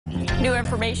New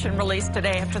information released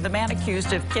today after the man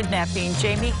accused of kidnapping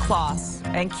Jayme Closs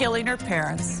and killing her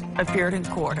parents appeared in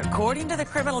court. According to the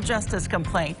criminal justice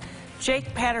complaint,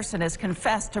 Jake Patterson has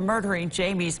confessed to murdering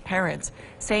Jayme's parents,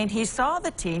 saying he saw the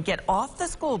teen get off the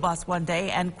school bus one day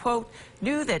and, quote,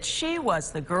 knew that she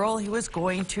was the girl he was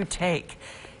going to take.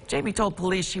 Jayme told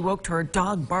police she woke to her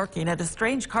dog barking at a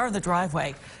strange car in the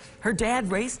driveway. Her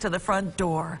dad raced to the front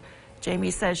door.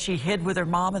 Jayme says she hid with her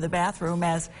mom in the bathroom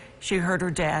as she heard her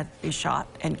dad be shot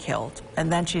and killed.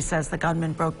 And then she says the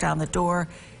gunman broke down the door,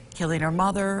 killing her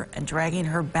mother and dragging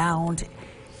her bound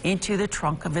into the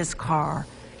trunk of his car.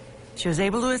 She was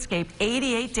able to escape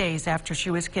 88 days after she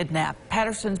was kidnapped.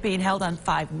 Patterson's being held on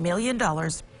 $5 million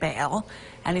bail,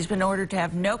 and he's been ordered to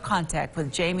have no contact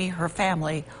with Jayme, her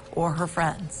family, or her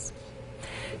friends.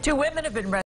 Two women have been